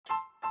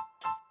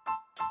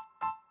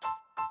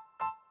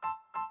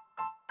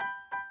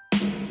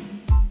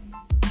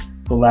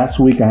So last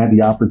week I had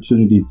the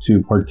opportunity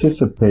to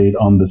participate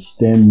on the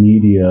STEM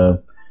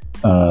Media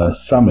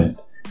Summit.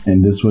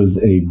 And this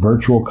was a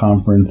virtual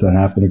conference that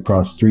happened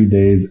across 3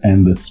 days.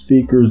 And the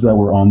speakers that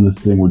were on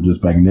this thing were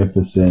just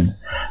magnificent.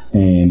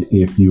 And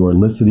if you are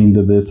listening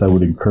to this, I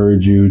would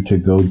encourage you to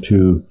go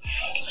to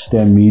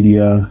STEM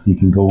Media. You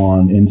can go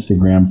on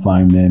Instagram,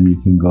 find them.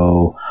 You can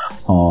go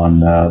on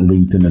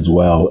LinkedIn as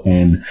well.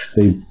 And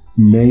they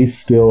may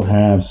still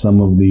have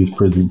some of these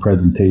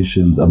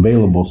presentations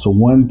available. So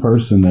one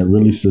person that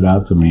really stood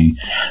out to me,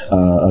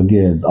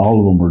 again, all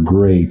of them were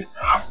great,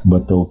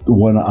 but the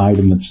one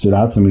item that stood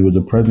out to me was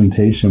a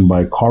presentation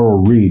by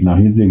Carl Reed. Now,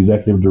 he's the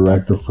executive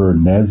director for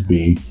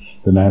NSBE,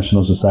 the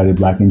National Society of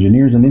Black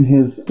Engineers, and in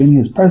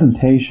his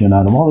presentation,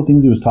 out of all the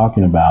things he was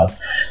talking about,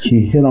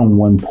 he hit on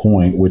one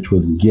point, which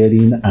was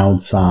getting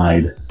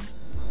outside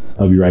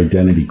of your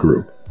identity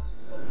group.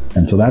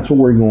 And so that's what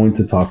we're going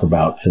to talk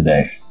about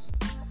today.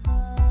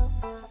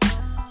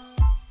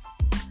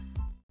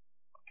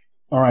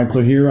 All right,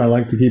 so here I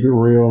like to keep it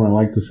real, and I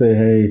like to say,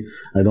 hey,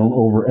 I don't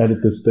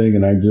over-edit this thing,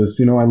 and I just,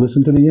 I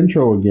listened to the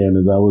intro again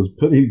as I was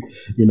putting,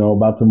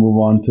 about to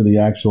move on to the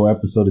actual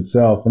episode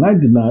itself, and I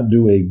did not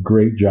do a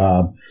great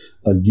job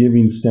of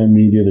giving STEM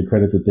Media the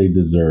credit that they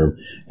deserve.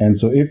 And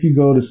so if you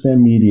go to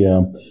STEM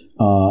Media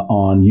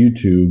on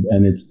YouTube,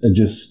 and it's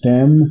just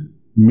STEM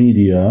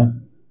Media,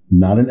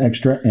 not an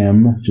extra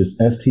M, just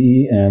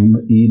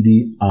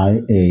STEMEDIA,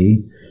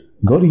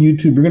 go to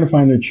YouTube, you're going to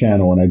find their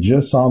channel. And I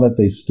just saw that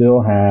they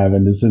still have,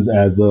 and this is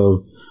as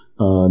of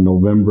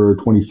November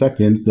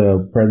 22nd,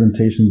 the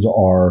presentations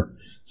are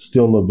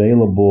still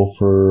available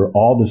for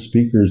all the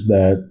speakers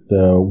that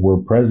were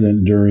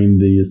present during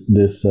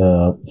this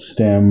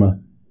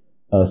STEM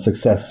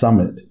Success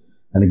Summit.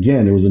 And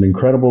again, it was an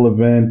incredible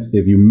event.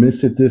 If you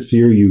missed it this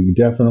year, you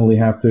definitely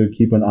have to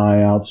keep an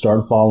eye out,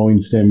 start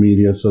following STEM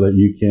Media so that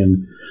you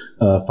can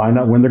find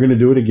out when they're going to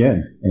do it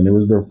again. And it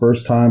was their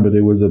first time, but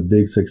it was a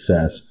big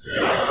success.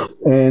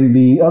 And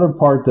the other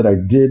part that I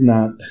did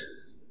not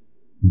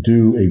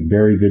do a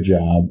very good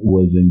job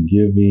was in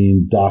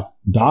giving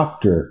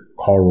Dr.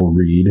 Carl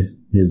Reed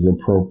his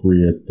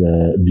appropriate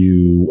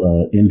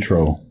due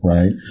intro,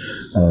 right?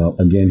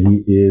 Again,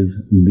 he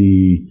is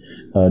the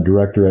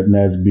director at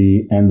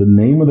NSBE, and the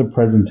name of the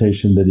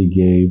presentation that he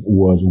gave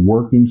was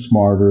Working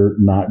Smarter,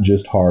 Not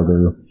Just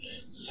Harder,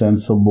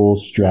 Sensible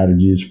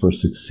Strategies for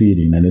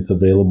Succeeding. And it's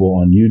available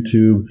on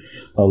YouTube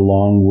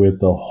along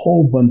with a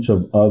whole bunch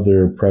of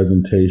other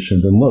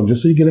presentations. And look,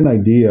 just so you get an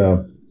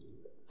idea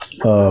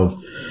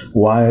of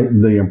why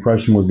the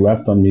impression was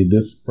left on me,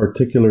 this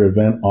particular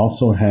event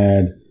also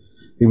had,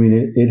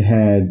 it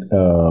had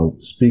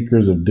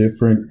speakers of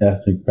different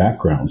ethnic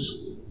backgrounds.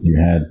 You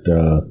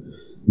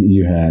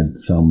had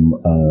some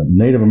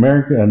Native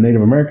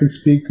American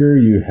speaker,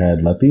 you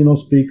had Latino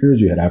speakers,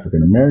 you had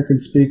African American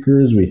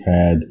speakers, we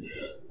had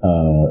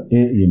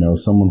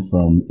someone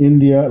from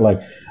India.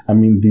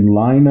 The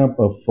lineup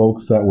of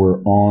folks that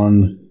were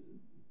on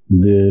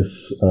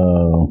this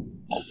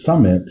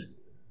summit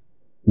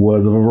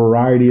was of a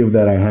variety of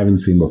that I haven't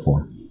seen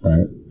before,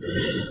 right?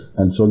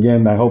 And so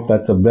again, I hope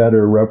that's a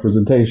better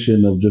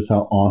representation of just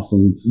how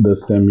awesome the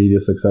STEM Media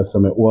Success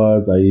Summit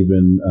was. I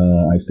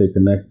stay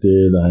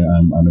connected.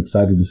 I'm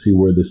excited to see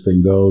where this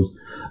thing goes.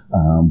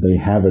 They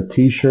have a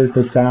T-shirt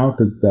that's out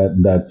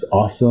that's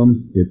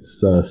awesome. It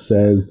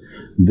says,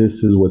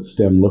 "This is what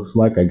STEM looks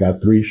like." I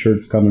got 3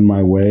 shirts coming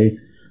my way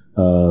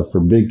for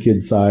big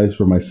kid size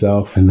for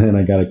myself, and then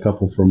I got a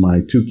couple for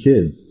my 2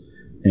 kids.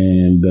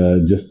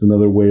 And just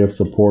another way of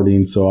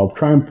supporting. So I'll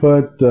try and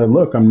put,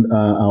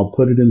 I'll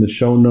put it in the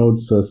show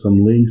notes,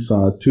 some links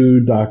to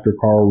Dr.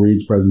 Carl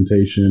Reed's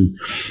presentation,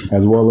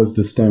 as well as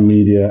to STEM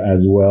Media,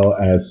 as well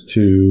as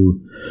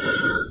to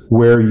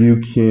where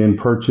you can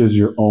purchase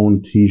your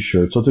own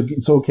T-shirt.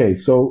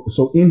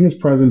 So in his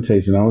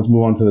presentation, now let's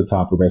move on to the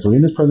topic, right? So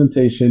in his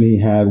presentation, he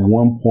had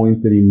one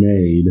point that he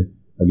made,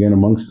 again,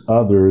 amongst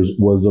others,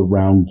 was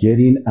around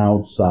getting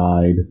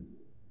outside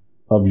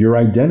of your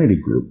identity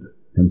group.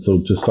 And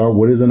so to start,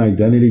 what is an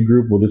identity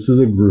group? Well, this is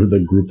the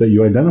group that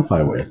you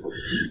identify with.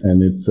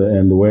 And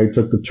and the way I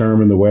took the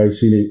term and the way I've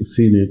seen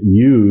it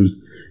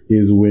used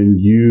is when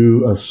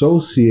you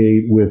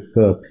associate with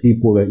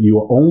people that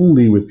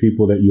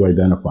you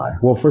identify.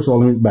 Well, first of all,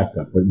 let me back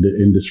up.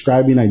 In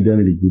describing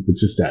identity group,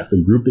 it's just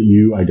the group that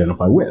you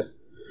identify with.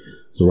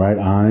 So, right,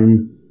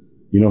 I'm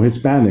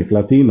Hispanic,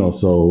 Latino.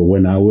 So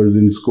when I was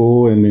in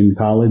school and in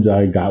college,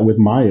 I got with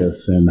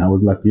MAIAS, and I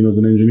was Latinos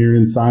in Engineering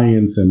and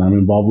Science, and I'm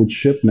involved with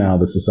SHIP now,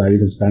 the Society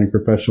of Hispanic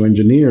Professional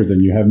Engineers,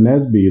 and you have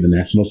NSBE, the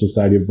National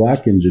Society of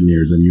Black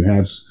Engineers, and you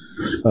have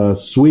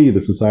SWE, the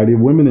Society of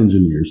Women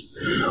Engineers.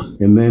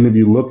 And then if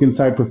you look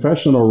inside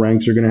professional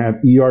ranks, you're going to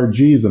have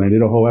ERGs, and I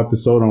did a whole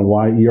episode on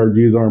why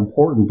ERGs are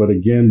important, but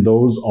again,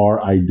 those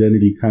are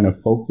identity kind of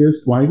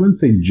focused. Well, I wouldn't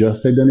say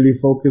just identity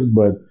focused,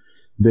 but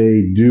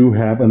they do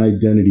have an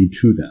identity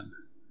to them,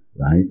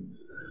 right?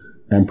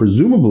 And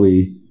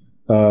presumably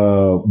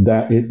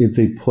that it's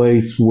a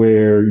place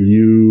where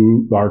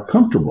you are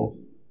comfortable.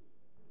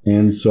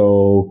 And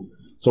so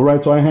So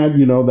I had,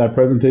 that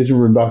presentation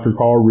with Dr.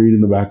 Carl Reed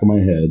in the back of my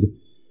head.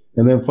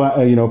 And then,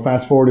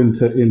 fast forward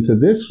into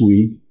this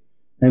week.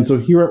 And so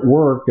here at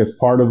work, as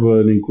part of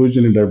an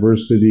inclusion and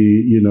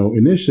diversity,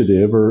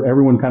 initiative, or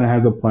everyone kind of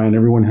has a plan,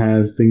 everyone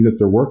has things that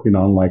they're working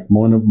on. Like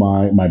one of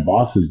my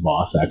boss's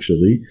boss,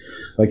 actually,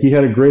 like he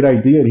had a great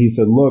idea. And he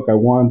said, look, I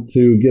want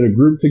to get a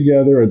group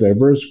together, a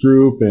diverse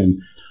group,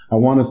 and I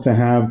want us to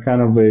have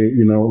kind of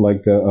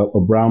like a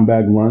brown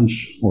bag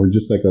lunch, or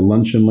just like a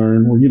lunch and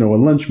learn, or, a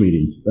lunch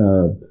meeting.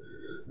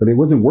 But it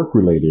wasn't work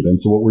related.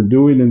 And so what we're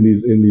doing in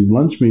these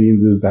lunch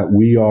meetings is that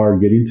we are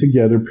getting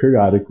together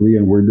periodically,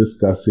 and we're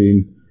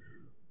discussing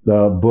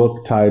the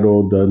book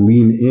titled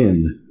Lean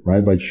In,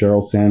 right, by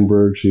Sheryl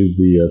Sandberg. She's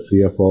the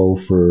CFO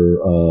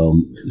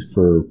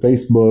for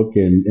Facebook,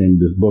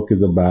 and this book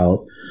is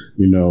about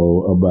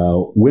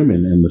about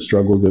women and the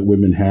struggles that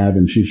women have,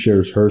 and she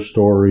shares her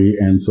story.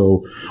 And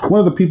so one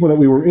of the people that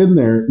we were in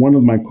there, one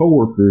of my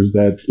coworkers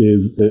that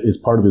is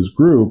part of his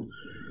group,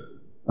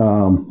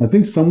 I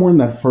think somewhere in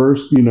that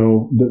first, the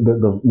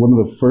one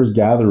of the first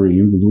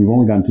gatherings, is we've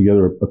only gotten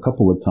together a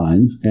couple of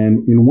times,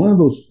 and in one of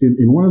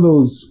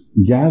those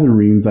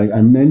gatherings,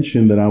 I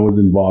mentioned that I was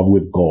involved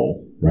with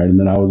Goal, right, and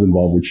then I was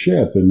involved with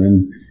SHIP, and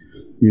then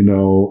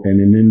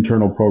and an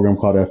internal program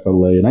called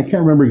FLA, and I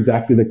can't remember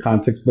exactly the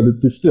context, but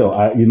it's still,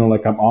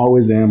 like I'm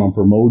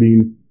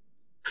promoting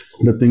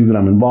the things that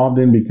I'm involved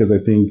in because I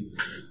think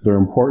they're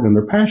important and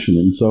they're passionate.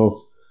 And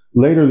so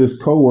later,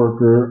 this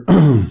coworker,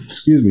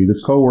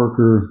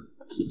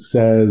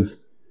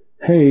 says,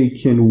 "Hey,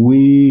 can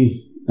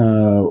we,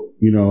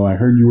 I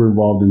heard you were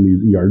involved in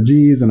these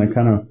ERGs, and I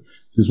kind of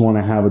just want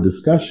to have a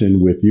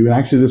discussion with you." And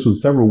actually, this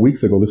was several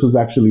weeks ago. This was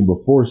actually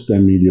before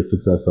STEM Media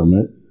Success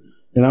Summit.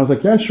 And I was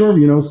like, "Yeah, sure.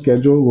 We'll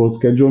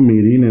schedule a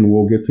meeting and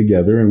we'll get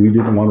together." And we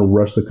didn't want to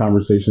rush the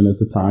conversation at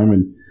the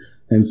time,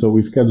 and so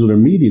we scheduled a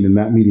meeting, and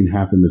that meeting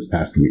happened this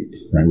past week,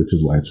 right? Which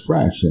is why it's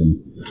fresh.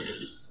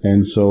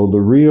 And so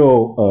the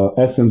real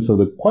essence of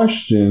the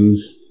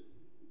questions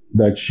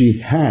that she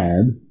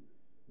had,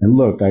 and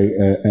look, I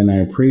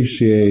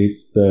appreciate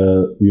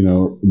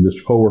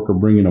this coworker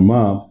bringing them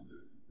up,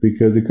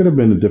 because it could have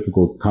been a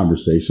difficult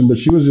conversation, but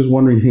she was just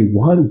wondering, hey,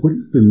 what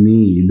is the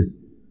need,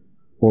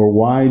 or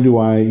why do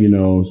I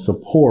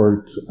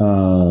support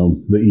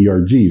the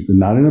ERGs? And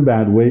not in a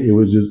bad way. It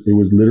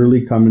was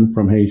literally coming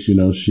from, hey, she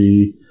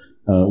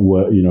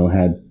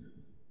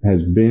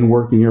has been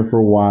working here for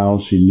a while.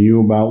 She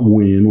knew about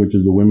WIN, which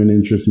is the Women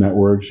Interest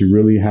Network. She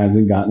really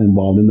hasn't gotten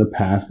involved in the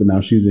past, but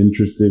now she's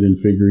interested in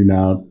figuring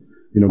out,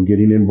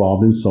 getting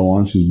involved and so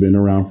on. She's been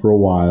around for a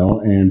while,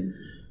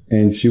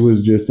 and she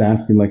was just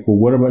asking, like, well,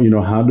 what about,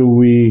 how do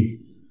we,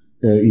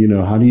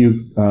 how do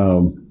you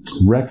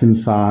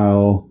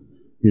reconcile,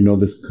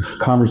 this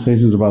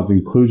conversations about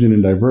inclusion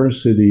and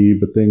diversity,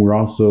 but then we're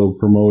also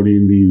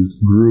promoting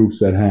these groups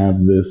that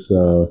have this,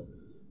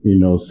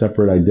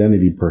 separate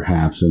identity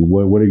perhaps, and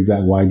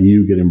why do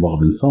you get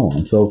involved, and so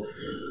on. So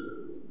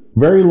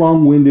very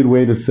long-winded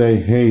way to say,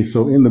 hey,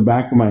 so in the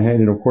back of my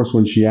head, and of course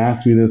when she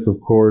asked me this, of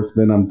course,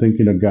 then I'm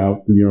thinking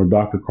about,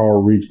 Dr.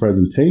 Carl Reed's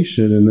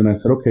presentation, and then I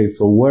said, okay,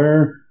 so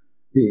where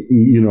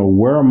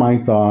are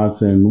my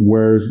thoughts, and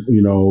where's,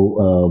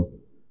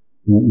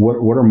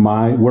 what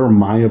are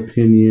my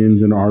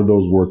opinions, and are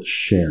those worth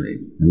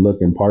sharing? And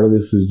look, and part of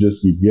this is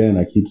just, again,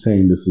 I keep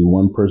saying this is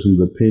one person's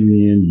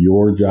opinion.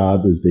 Your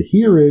job is to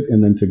hear it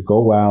and then to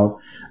go out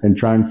and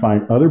try and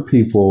find other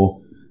people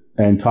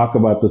and talk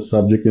about the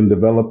subject and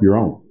develop your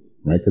own,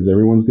 right? Because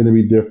everyone's going to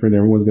be different.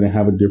 Everyone's going to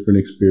have a different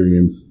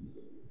experience,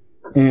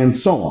 and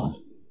so on.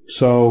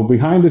 So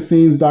behind the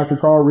scenes, Dr.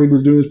 Carl Reed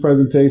was doing his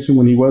presentation.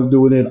 When he was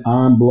doing it,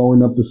 I'm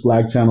blowing up the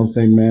Slack channel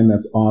saying, man,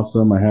 that's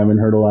awesome. I haven't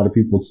heard a lot of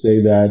people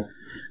say that,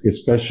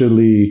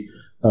 especially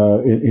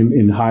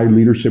in high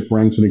leadership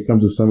ranks when it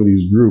comes to some of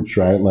these groups,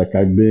 right? Like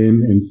I've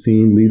been and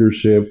seen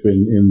leadership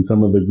in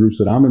some of the groups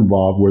that I'm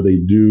involved, where they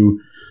do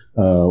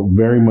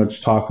very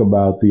much talk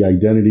about the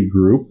identity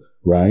group,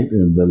 right?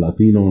 And the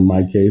Latino, in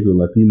my case, the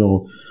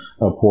Latino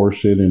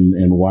portion,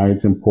 and why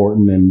it's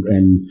important,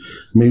 and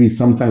maybe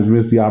sometimes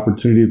miss the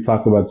opportunity to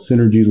talk about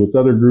synergies with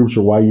other groups,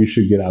 or why you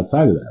should get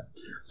outside of that.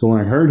 So when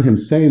I heard him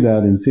say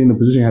that and seeing the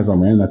position he has, oh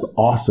man, that's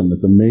awesome.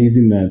 That's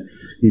amazing that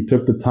he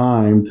took the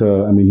time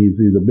to,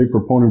 he's a big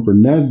proponent for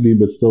NSBE,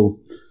 but still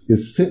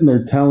is sitting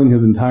there telling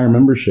his entire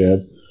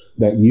membership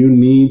that you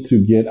need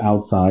to get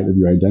outside of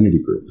your identity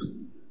group.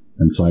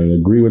 And so I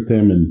agree with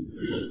him,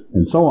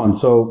 and so on.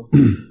 So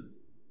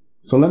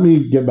let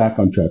me get back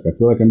on track. I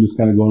feel like I'm just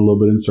kind of going a little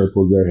bit in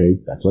circles there. Hey,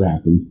 that's what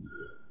happens.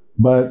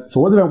 But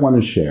so what did I want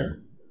to share?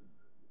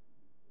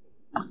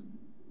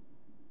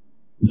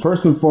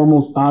 First and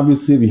foremost,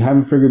 obviously, if you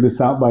haven't figured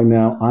this out by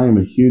now, I am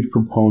a huge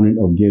proponent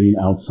of getting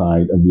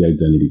outside of the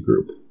identity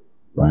group,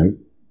 right?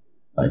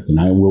 Like, and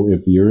I will,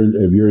 if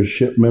you're a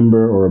SHIP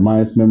member or a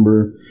MIAS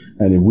member,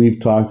 and if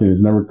we've talked and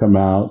it's never come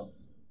out,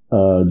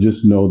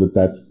 just know that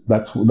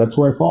that's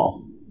where I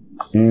fall.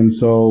 And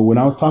so when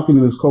I was talking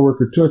to this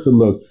coworker too, I said,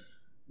 look,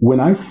 when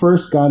I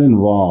first got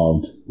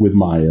involved with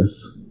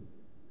MIAS,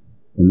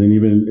 and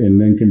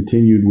then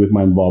continued with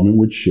my involvement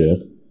with SHIP,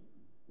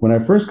 When I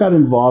first got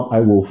involved, I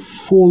will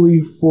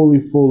fully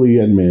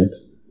admit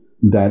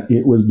that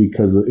it was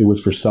because it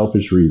was for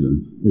selfish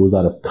reasons. It was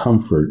out of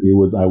comfort. I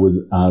was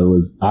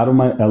out of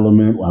my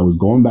element. I was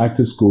going back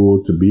to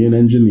school to be an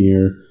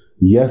engineer.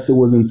 Yes, it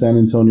was in San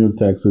Antonio,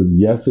 Texas.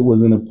 Yes, it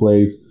was in a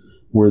place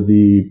where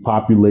the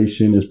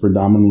population is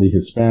predominantly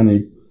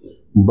Hispanic.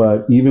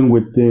 But even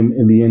within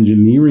in the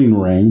engineering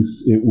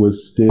ranks, it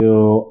was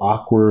still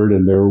awkward,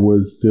 and there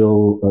was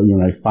still,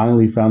 I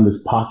finally found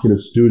this pocket of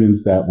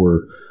students that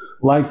were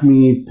like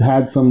me,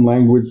 had some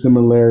language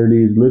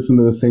similarities, listened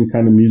to the same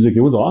kind of music.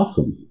 It was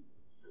awesome.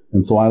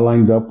 And so I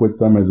lined up with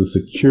them as a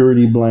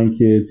security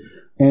blanket.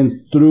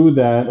 And through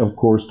that, of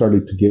course,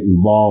 started to get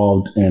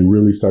involved and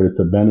really started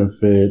to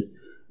benefit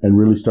and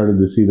really started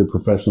to see the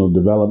professional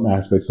development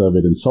aspects of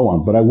it and so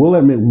on. But I will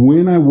admit,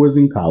 when I was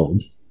in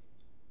college,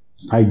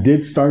 I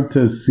did start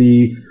to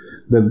see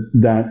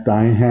that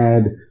I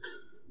had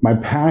my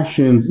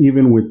passions,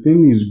 even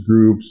within these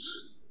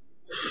groups,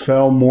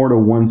 fell more to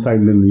one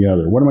side than the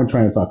other. What am I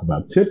trying to talk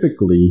about?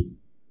 Typically,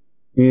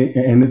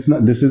 and it's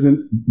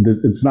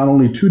not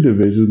only two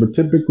divisions, but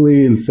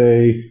typically in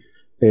say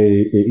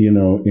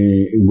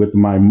with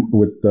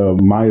the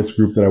Mayas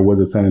group that I was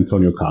at San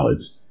Antonio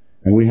College,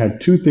 and we had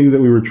two things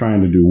that we were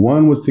trying to do.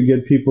 One was to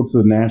get people to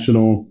the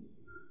national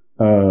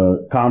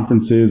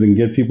conferences and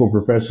get people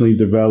professionally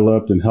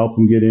developed and help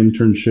them get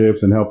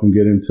internships and help them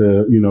get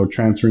into,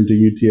 transferring to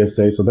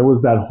UTSA. So there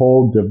was that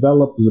whole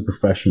develop as a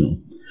professional.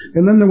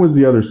 And then there was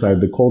the other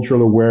side, the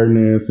cultural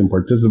awareness and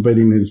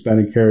participating in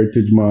Hispanic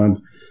Heritage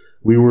Month.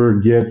 We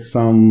would get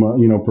some,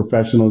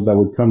 professionals that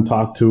would come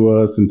talk to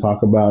us and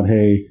talk about,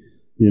 hey,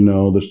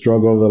 the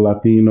struggle of the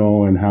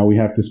Latino and how we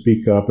have to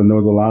speak up. And there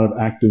was a lot of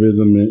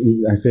activism.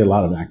 I say a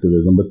lot of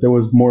activism, but there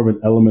was more of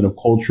an element of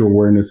cultural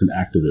awareness and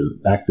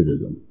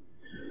activism.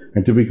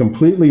 And to be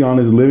completely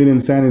honest, living in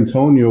San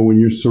Antonio, when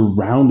you're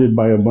surrounded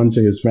by a bunch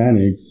of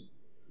Hispanics,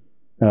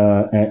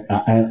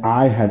 and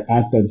I had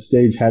at that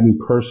stage hadn't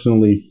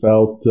personally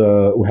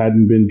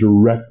hadn't been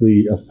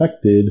directly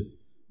affected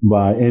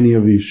by any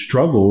of these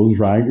struggles,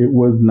 right? It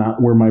was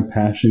not where my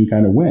passion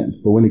kind of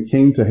went. But when it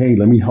came to, hey,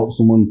 let me help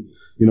someone,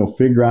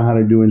 figure out how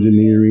to do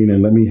engineering,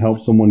 and let me help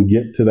someone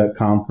get to that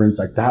conference,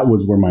 like that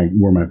was where my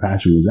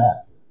passion was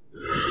at.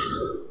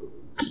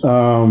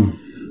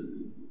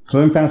 So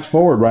then fast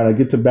forward, right? I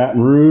get to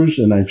Baton Rouge,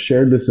 and I've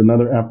shared this in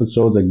other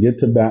episodes. I get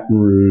to Baton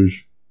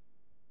Rouge.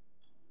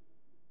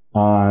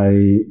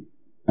 I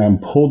am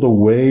pulled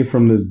away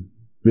from this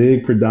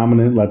big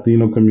predominant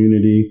Latino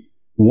community.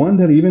 One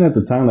that even at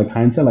the time, like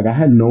hindsight, like I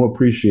had no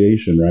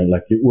appreciation, right?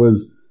 Like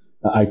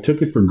I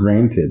took it for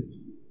granted.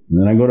 And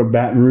then I go to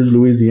Baton Rouge,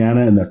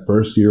 Louisiana, and that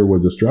first year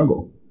was a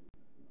struggle.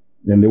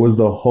 And there was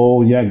the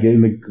whole,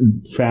 getting the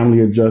family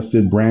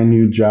adjusted, brand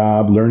new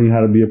job, learning how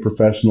to be a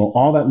professional,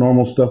 all that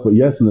normal stuff. But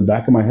yes, in the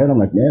back of my head, I'm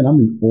like, man, I'm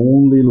the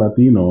only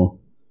Latino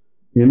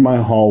in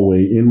my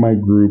hallway, in my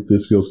group.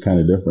 This feels kind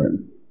of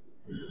different.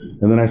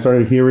 And then I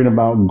started hearing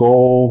about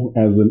GOAL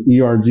as an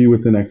ERG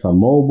within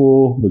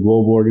ExxonMobil, the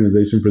Global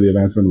Organization for the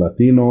Advancement of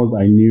Latinos.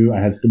 I knew I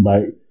had to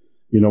by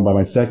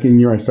my second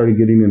year, I started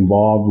getting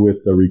involved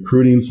with the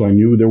recruiting. So I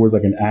knew there was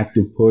like an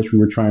active push. We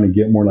were trying to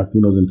get more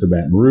Latinos into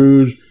Baton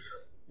Rouge.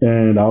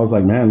 And I was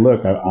like, man,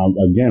 look,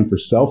 again, for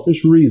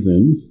selfish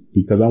reasons,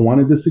 because I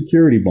wanted the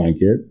security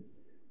blanket,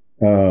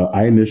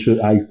 and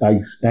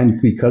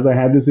because I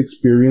had this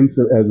experience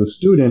as a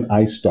student,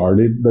 I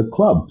started the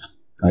club.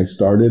 I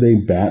started a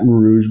Baton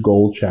Rouge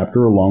Gold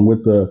chapter along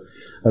with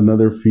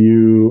another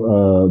few.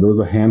 There was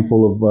a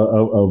handful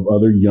of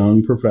other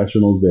young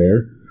professionals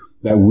there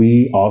that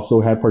we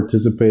also had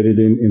participated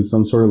in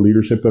some sort of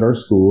leadership at our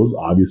schools.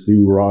 Obviously,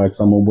 we were all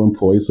ExxonMobil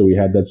employees, so we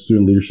had that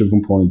student leadership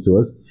component to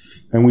us.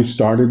 And we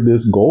started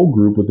this Gold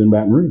group within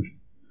Baton Rouge.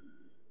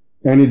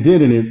 And it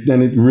did, and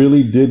it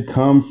really did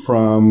come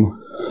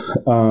from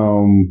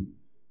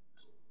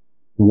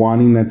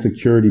wanting that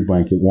security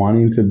blanket,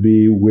 wanting to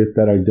be with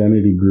that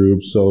identity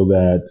group so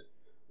that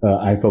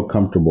I felt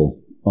comfortable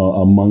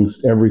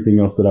amongst everything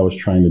else that I was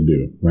trying to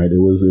do, right?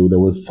 There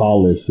was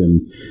solace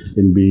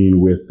in being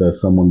with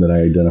someone that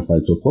I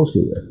identified so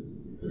closely with.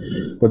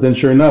 But then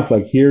sure enough,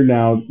 like here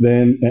now,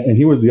 and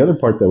here was the other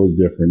part that was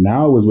different.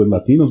 Now it was with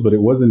Latinos, but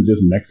it wasn't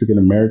just Mexican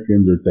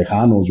Americans or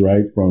Tejanos,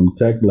 right? From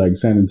like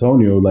San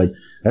Antonio, like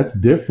that's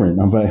different.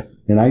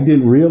 And I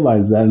didn't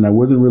realize that, and I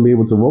wasn't really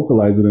able to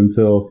vocalize it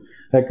until,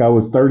 heck, I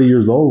was 30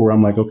 years old, where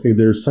I'm like, okay,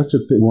 there's such a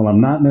thing. Well, I'm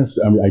not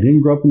necessarily, I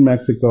didn't grow up in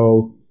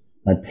Mexico.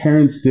 My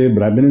parents did,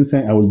 but I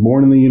was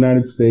born in the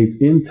United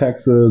States, in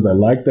Texas. I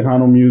like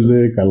Tejano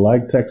music. I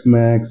like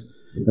Tex-Mex.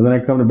 And then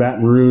I come to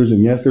Baton Rouge,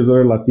 and yes, there's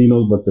other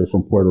Latinos, but they're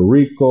from Puerto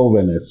Rico,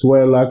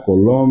 Venezuela,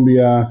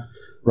 Colombia,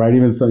 right?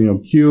 Even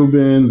some,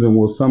 Cubans,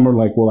 and some are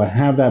like, well, I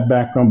have that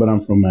background, but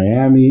I'm from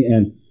Miami.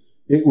 And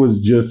it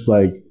was just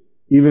like,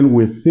 even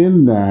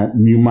within that,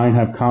 you might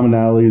have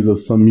commonalities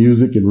of some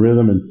music and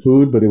rhythm and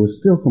food, but it was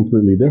still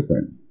completely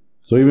different.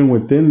 So even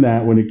within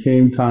that, when it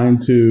came time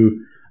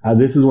to,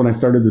 this is when I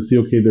started to see,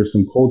 okay, there's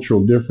some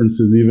cultural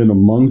differences even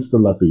amongst the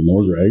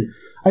Latinos, right?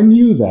 I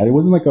knew that. It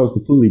wasn't like I was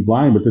completely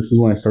blind, but this is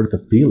when I started to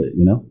feel it,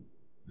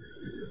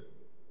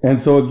 And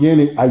so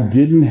again, I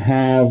didn't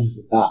have,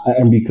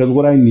 and because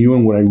what I knew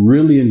and what I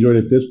really enjoyed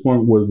at this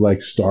point was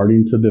like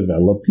starting to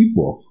develop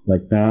people.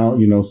 Like now,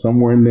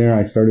 somewhere in there,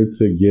 I started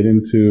to get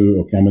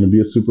into, okay, I'm going to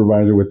be a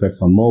supervisor with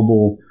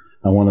ExxonMobil.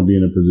 I want to be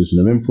in a position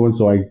of influence.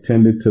 So I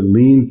tended to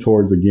lean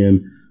towards,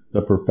 again,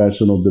 the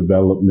professional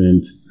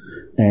development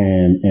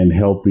and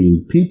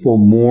helping people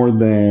more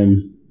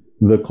than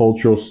the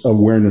cultural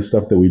awareness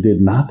stuff that we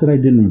did. Not that I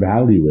didn't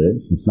value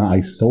it. It's not,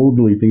 I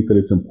totally think that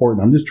it's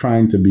important. I'm just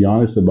trying to be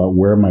honest about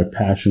where my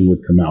passion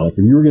would come out. Like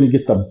if you were going to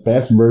get the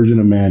best version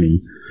of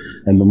Manny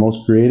and the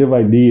most creative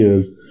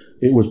ideas,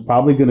 it was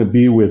probably going to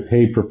be with,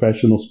 hey,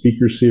 professional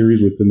speaker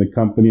series within the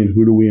company and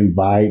who do we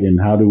invite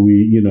and how do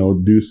we,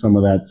 do some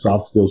of that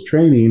soft skills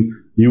training.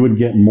 You would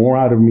get more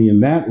out of me in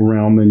that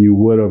realm than you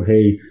would of,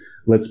 hey,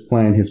 let's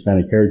plan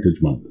Hispanic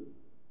Heritage Month.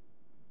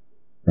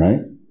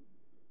 Right?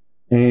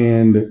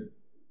 And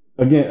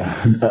again,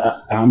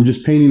 I'm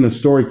just painting a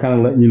story, kind of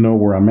letting you know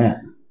where I'm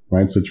at,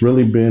 right? So it's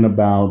really been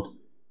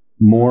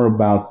more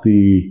about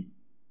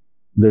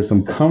there's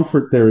some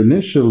comfort there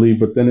initially,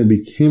 but then it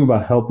became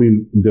about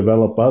helping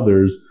develop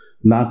others,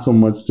 not so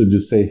much to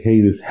just say, hey,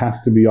 this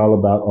has to be all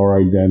about our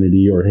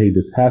identity, or hey,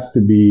 this has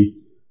to be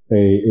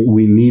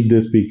we need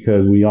this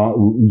because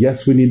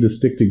yes, we need to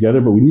stick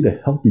together, but we need to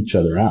help each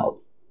other out.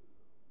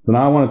 So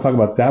now I want to talk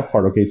about that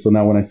part. Okay, so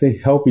now when I say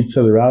help each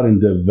other out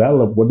and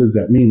develop, what does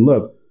that mean?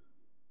 Look,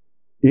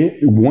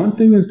 one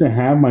thing is to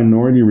have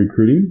minority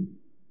recruiting,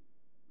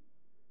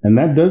 and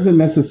that doesn't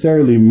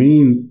necessarily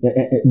mean,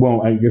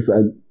 well, I guess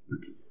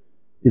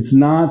it's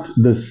not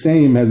the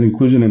same as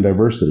inclusion and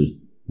diversity.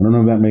 I don't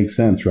know if that makes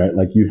sense, right?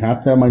 Like you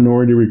have to have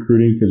minority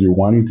recruiting because you're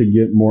wanting to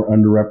get more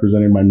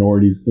underrepresented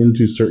minorities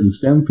into certain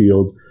STEM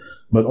fields.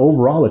 But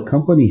overall, a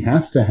company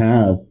has to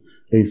have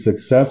a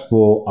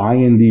successful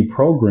I&D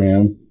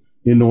program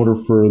in order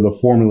for the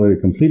formula to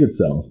complete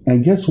itself.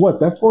 And guess what?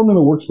 That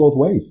formula works both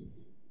ways.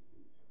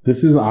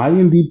 This is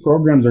I&D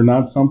programs are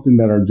not something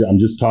that are, I'm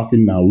just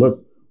talking now,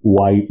 look,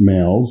 white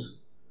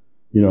males,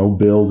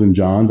 Bills and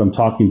Johns, I'm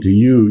talking to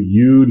you.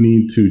 You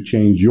need to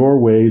change your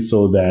ways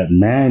so that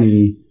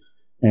Manny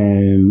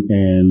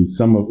and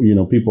some of,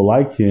 people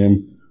like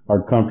him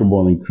are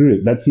comfortable and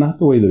included. That's not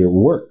the way that it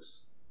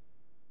works.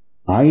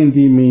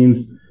 I&D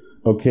means,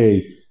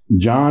 okay,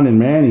 John and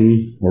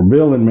Manny or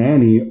Bill and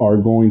Manny are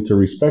going to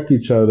respect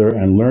each other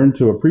and learn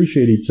to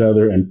appreciate each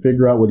other and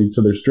figure out what each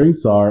other's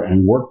strengths are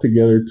and work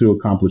together to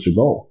accomplish a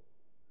goal.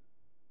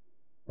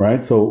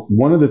 Right? So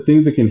one of the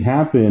things that can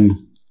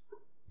happen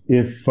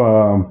if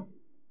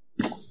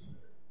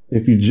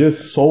you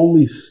just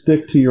solely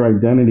stick to your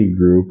identity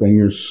group and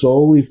you're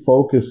solely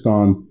focused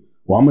on,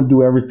 well, I'm going to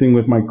do everything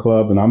with my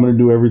club and I'm going to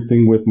do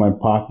everything with my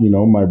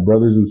my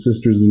brothers and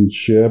sisters in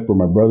SHIP or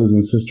my brothers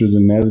and sisters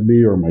in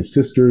NSBE or my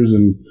sisters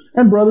and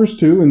brothers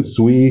too in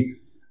SWE,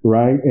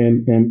 right?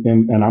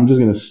 And I'm just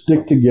going to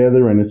stick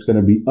together and it's going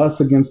to be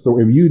us against the,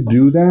 if you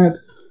do that,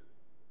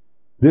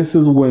 this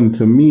is when,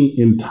 to me,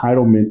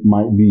 entitlement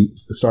might be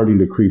starting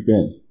to creep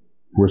in.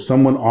 Where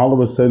someone all of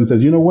a sudden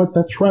says, you know what,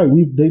 that's right.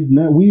 We've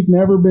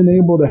never been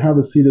able to have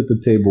a seat at the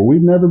table.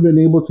 We've never been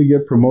able to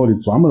get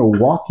promoted. So I'm going to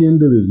walk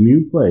into this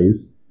new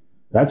place.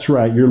 That's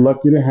right. You're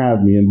lucky to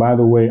have me. And by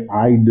the way,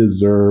 I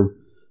deserve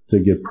to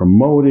get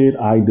promoted.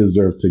 I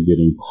deserve to get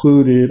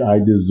included. I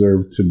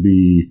deserve to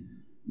be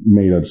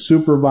made a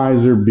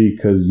supervisor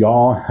because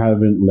y'all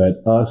haven't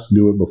let us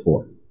do it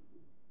before.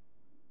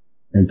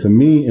 And to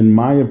me, in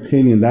my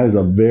opinion, that is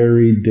a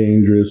very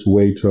dangerous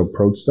way to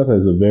approach stuff. That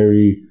is a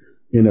very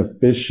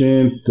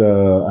inefficient.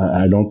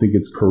 I don't think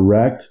it's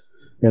correct.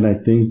 And I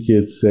think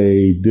it's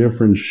a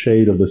different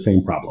shade of the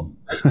same problem.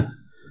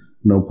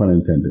 No pun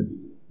intended,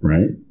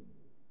 right?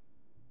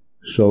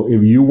 So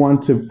if you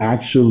want to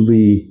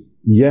actually,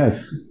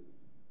 yes,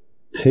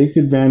 take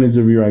advantage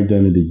of your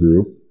identity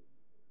group,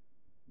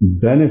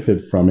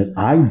 benefit from it.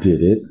 I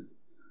did it.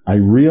 I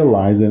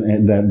realize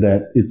and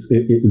that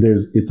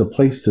it's a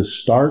place to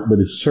start, but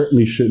it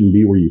certainly shouldn't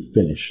be where you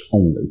finish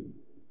only.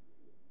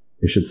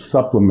 It should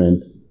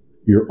supplement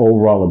your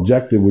overall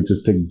objective, which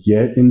is to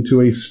get into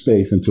a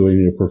space, into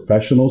a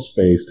professional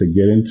space, to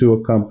get into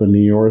a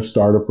company or a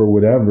startup or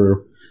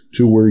whatever,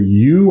 to where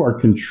you are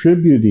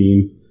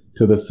contributing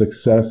to the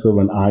success of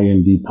an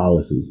I&D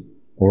policy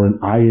or an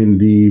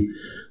I&D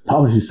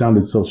policy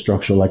sounded so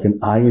structural, like an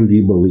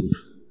I&D belief,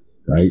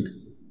 right?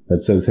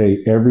 That says,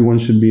 hey, everyone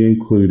should be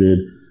included.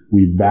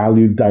 We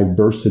value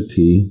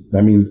diversity.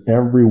 That means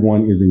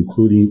everyone is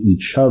including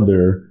each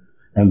other,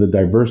 and the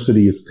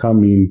diversity is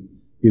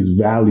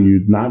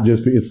valued,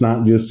 it's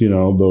not just,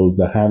 those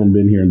that haven't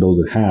been here and those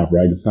that have,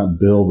 right? It's not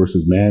Bill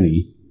versus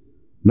Manny.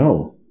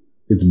 No,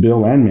 it's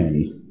Bill and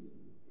Manny,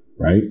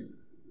 right?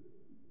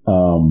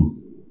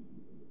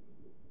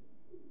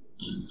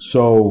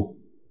 So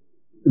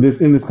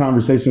in this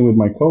conversation with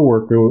my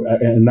coworker,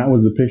 and that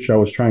was the picture I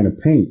was trying to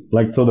paint.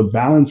 Like, so the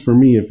balance for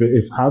me,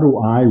 if how do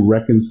I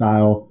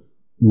reconcile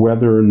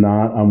whether or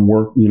not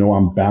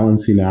I'm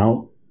balancing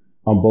out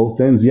on both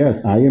ends?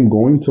 Yes, I am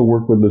going to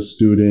work with a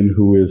student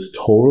who is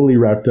totally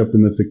wrapped up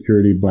in the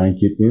security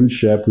blanket in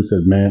SHEP, who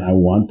says, man, I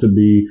want to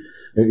be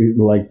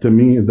Like, to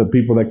me, the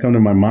people that come to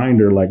my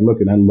mind are like,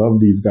 look, and I love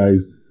these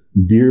guys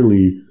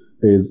dearly,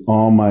 is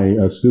all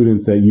my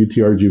students at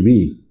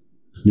UTRGV,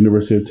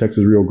 University of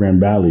Texas Rio Grande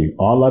Valley.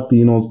 All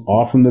Latinos,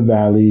 all from the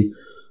Valley.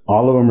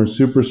 All of them are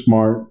super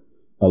smart.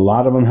 A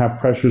lot of them have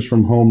pressures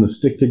from home to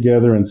stick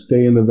together and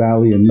stay in the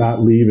Valley and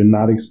not leave and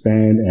not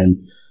expand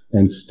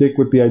and stick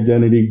with the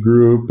identity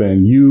group.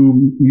 And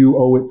you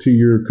owe it to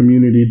your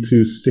community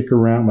to stick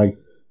around. Like,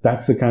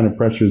 that's the kind of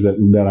pressures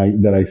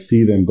that I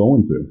see them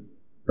going through,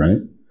 right?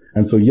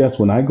 And so, yes,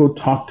 when I go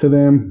talk to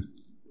them,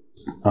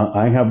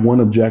 I have one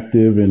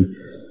objective, and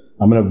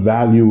I'm going to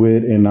value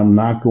it, and I'm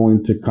not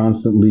going to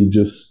constantly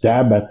just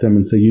stab at them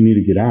and say, you need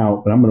to get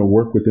out, but I'm going to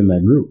work within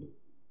that group.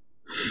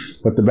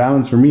 But the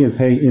balance for me is,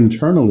 hey,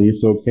 internally,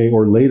 it's okay,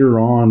 or later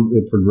on,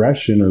 the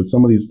progression, or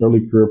some of these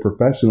early career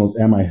professionals,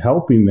 am I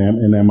helping them,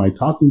 and am I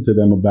talking to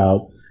them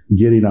about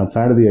getting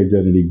outside of the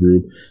identity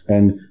group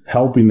and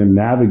helping them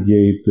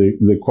navigate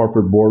the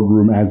corporate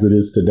boardroom as it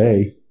is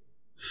today?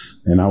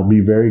 And I'll be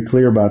very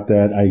clear about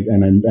that.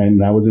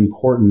 And that was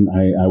important.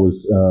 I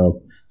was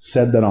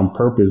said that on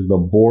purpose, the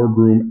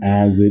boardroom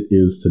as it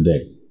is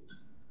today.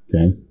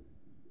 Okay.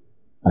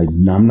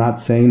 I'm not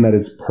saying that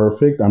it's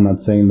perfect. I'm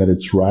not saying that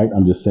it's right.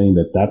 I'm just saying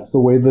that that's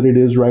the way that it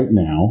is right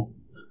now.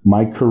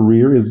 My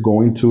career is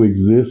going to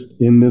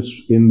exist in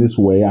this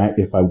way.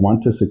 If I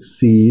want to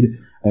succeed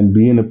and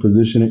be in a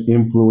position of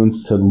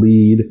influence to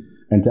lead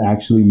and to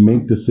actually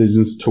make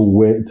decisions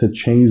to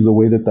change the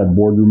way that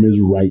boardroom is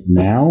right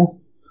now,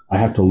 I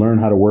have to learn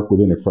how to work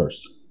within it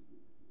first.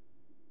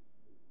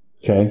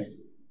 Okay?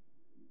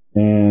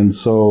 And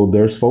so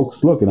there's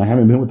folks, look, and I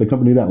haven't been with the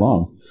company that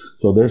long.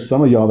 So there's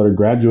some of y'all that are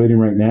graduating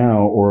right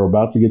now or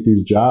about to get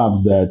these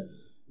jobs that,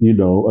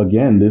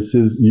 again,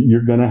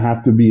 you're going to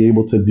have to be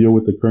able to deal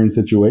with the current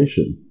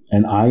situation.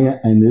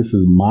 And this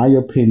is my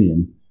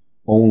opinion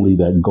only,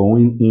 that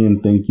going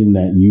in thinking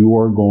that you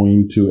are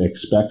going to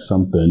expect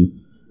something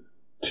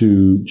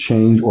to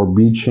change or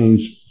be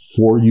changed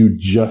for you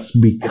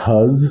just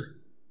because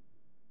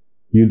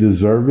you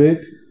deserve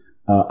it,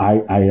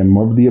 I am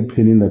of the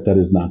opinion that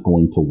is not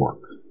going to work.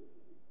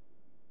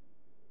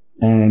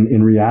 And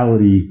in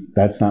reality,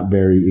 that's not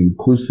very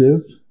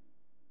inclusive.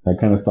 That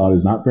kind of thought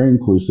is not very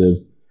inclusive,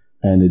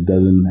 and it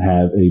doesn't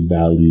have a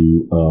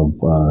value of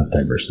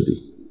diversity.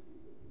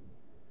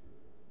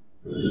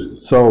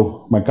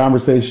 So my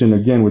conversation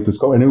again with this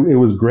coach, and it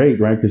was great,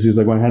 right? Because she was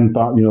like, well, I hadn't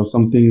thought,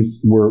 some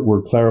things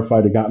were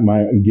clarified. It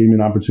gave me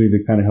an opportunity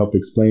to kind of help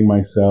explain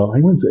myself. I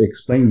wouldn't say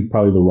explain is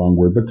probably the wrong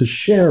word, but to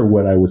share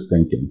what I was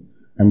thinking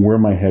and where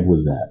my head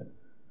was at.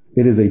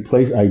 It is a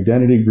place,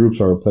 identity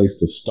groups are a place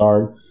to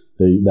start.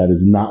 That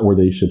is not where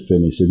they should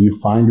finish. If you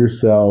find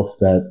yourself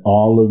that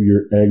all of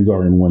your eggs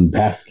are in one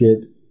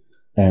basket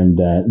and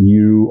that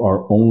you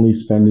are only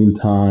spending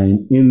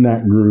time in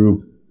that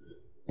group,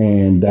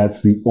 and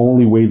that's the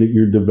only way that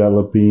you're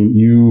developing,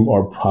 you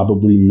are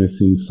probably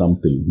missing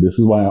something. This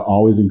is why I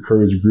always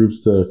encourage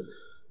groups to,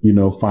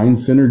 find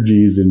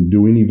synergies and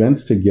doing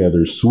events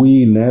together.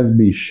 Swee,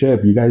 Nesby,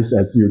 Ship, you guys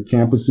at your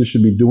campuses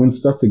should be doing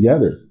stuff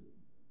together.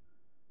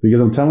 Because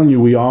I'm telling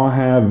you, we all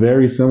have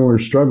very similar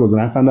struggles.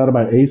 And I found out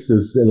about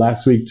ACEs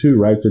last week too,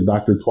 right? So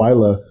Dr.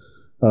 Twyla,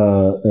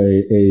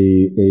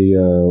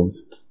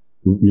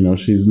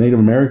 she's Native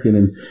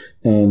American,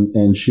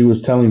 and she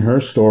was telling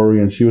her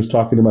story, and she was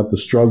talking about the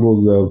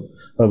struggles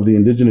of the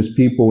indigenous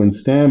people in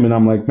STEM. And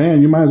I'm like,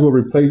 man, you might as well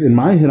replace, in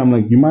my head, I'm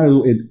like, you might as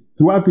well,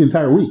 throughout the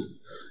entire week,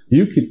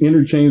 you can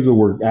interchange the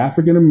word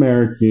African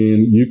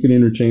American, you can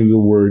interchange the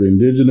word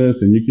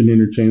indigenous, and you can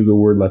interchange the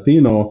word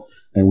Latino.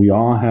 And we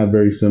all have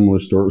very similar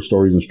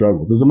stories and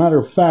struggles. As a matter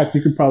of fact,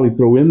 you could probably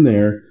throw in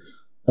there,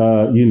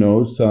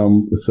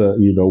 some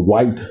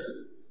white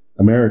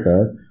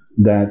America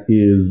that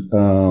is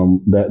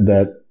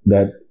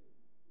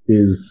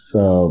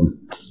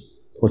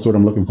what's what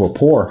I'm looking for?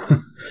 Poor.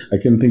 I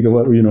can't think of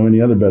any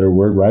other better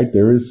word, right?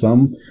 There is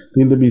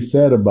something to be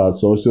said about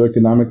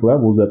socioeconomic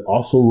levels that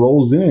also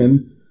rolls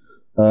in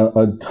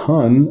a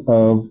ton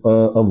of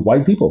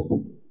white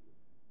people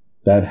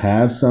that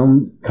have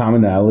some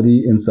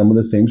commonality in some of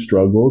the same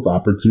struggles,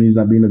 opportunities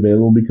not being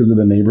available because of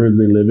the neighborhoods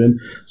they live in.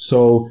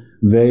 So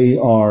they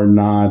are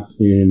not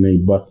in a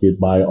bucket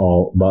by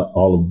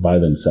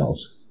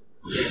themselves.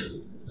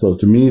 So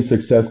to me,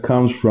 success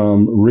comes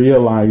from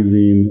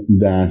realizing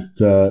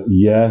that,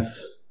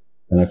 yes,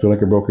 and I feel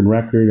like a broken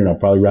record, and I'll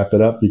probably wrap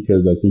it up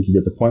because I think you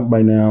get the point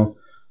by now.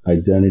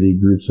 Identity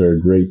groups are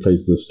a great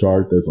place to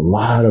start. There's a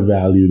lot of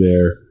value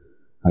there.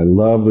 I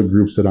love the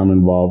groups that I'm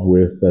involved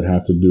with that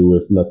have to do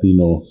with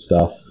Latino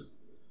stuff.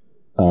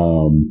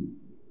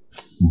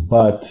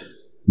 But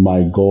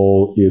my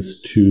goal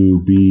is to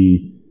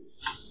be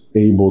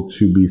able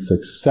to be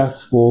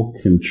successful,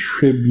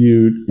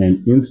 contribute,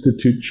 and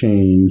institute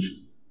change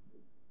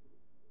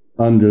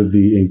under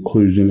the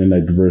inclusion and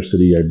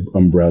diversity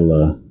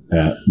umbrella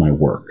at my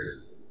work.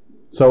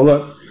 So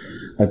look,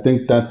 I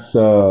think that's,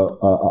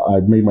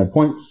 I've made my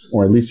points,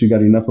 or at least you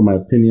got enough of my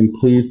opinion.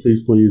 Please,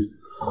 please, please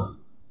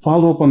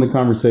follow up on the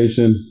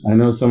conversation. I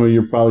know some of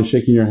you are probably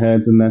shaking your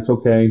heads, and that's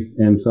okay.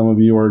 And some of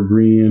you are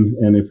agreeing.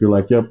 And if you're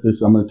like, "Yep,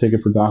 this I'm going to take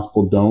it for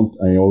gospel," don't.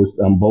 I always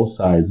on both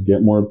sides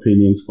get more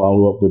opinions.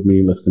 Follow up with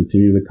me. Let's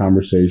continue the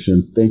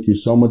conversation. Thank you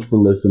so much for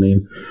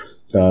listening.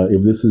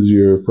 If this is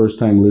your first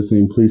time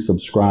listening, please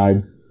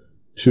subscribe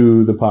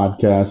to the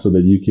podcast so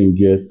that you can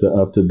get the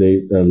up to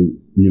date,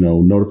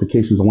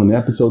 notifications on when the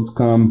episodes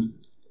come.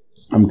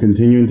 I'm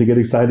continuing to get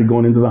excited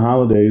going into the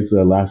holidays.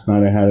 Last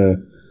night I had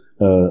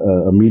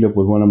a meetup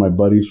with one of my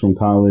buddies from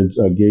college,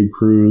 Gabe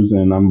Cruz,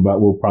 and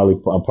I'll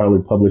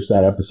probably publish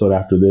that episode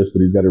after this,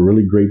 but he's got a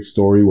really great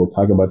story. We'll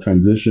talk about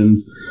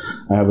transitions.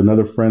 I have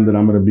another friend that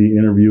I'm going to be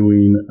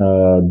interviewing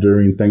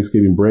during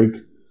Thanksgiving break,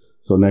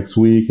 so next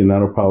week, and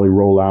that'll probably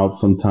roll out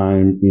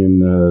sometime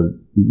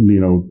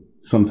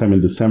sometime in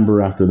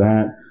December after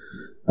that.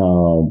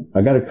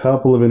 I got a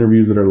couple of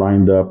interviews that are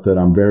lined up that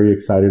I'm very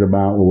excited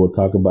about. We'll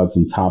talk about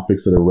some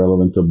topics that are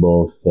relevant to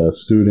both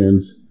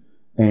students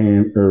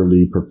and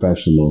early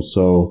professionals.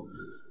 So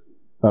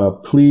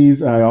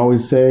please, I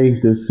always say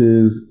this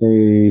is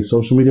a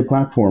social media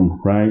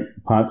platform, right?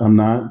 I'm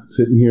not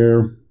sitting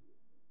here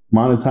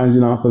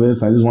monetizing off of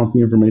this. I just want the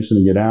information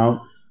to get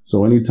out.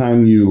 So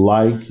anytime you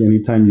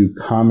anytime you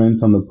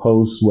comment on the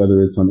post,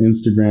 whether it's on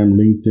Instagram,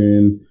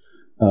 LinkedIn,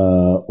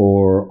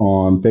 or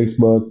on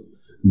Facebook,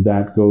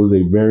 that goes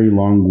a very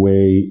long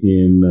way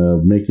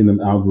in making them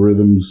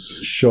algorithms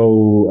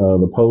show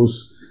the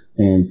posts,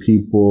 and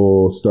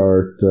people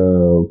start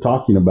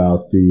talking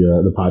about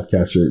the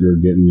podcast or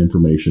getting the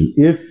information.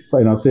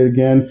 And I'll say it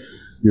again,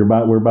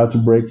 we're about to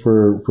break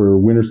for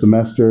winter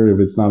semester, if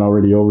it's not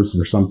already over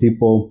for some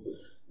people,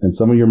 and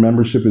some of your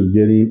membership is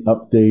getting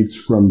updates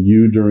from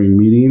you during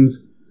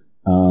meetings,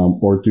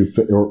 or through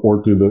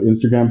the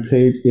Instagram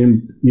page.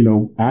 And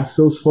ask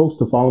those folks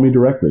to follow me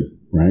directly,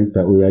 right?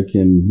 That way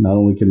not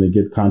only can they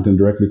get content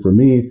directly from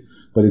me,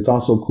 but it's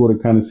also cool to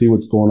kind of see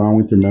what's going on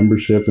with your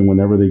membership, and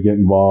whenever they get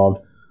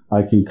involved,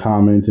 I can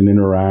comment and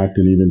interact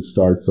and even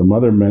start some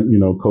other,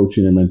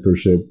 coaching and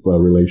mentorship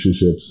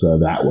relationships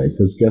that way.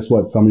 Because guess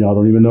what? Some of y'all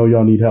don't even know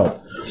y'all need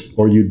help,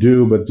 or you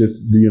do, but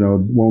just,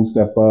 won't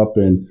step up.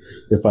 And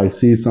if I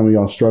see some of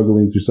y'all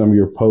struggling through some of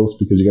your posts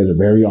because you guys are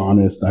very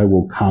honest, I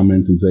will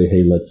comment and say,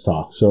 "Hey, let's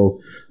talk."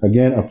 So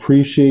again,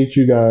 appreciate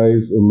you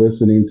guys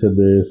listening to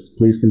this.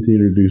 Please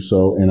continue to do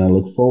so. And I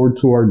look forward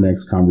to our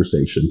next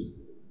conversation.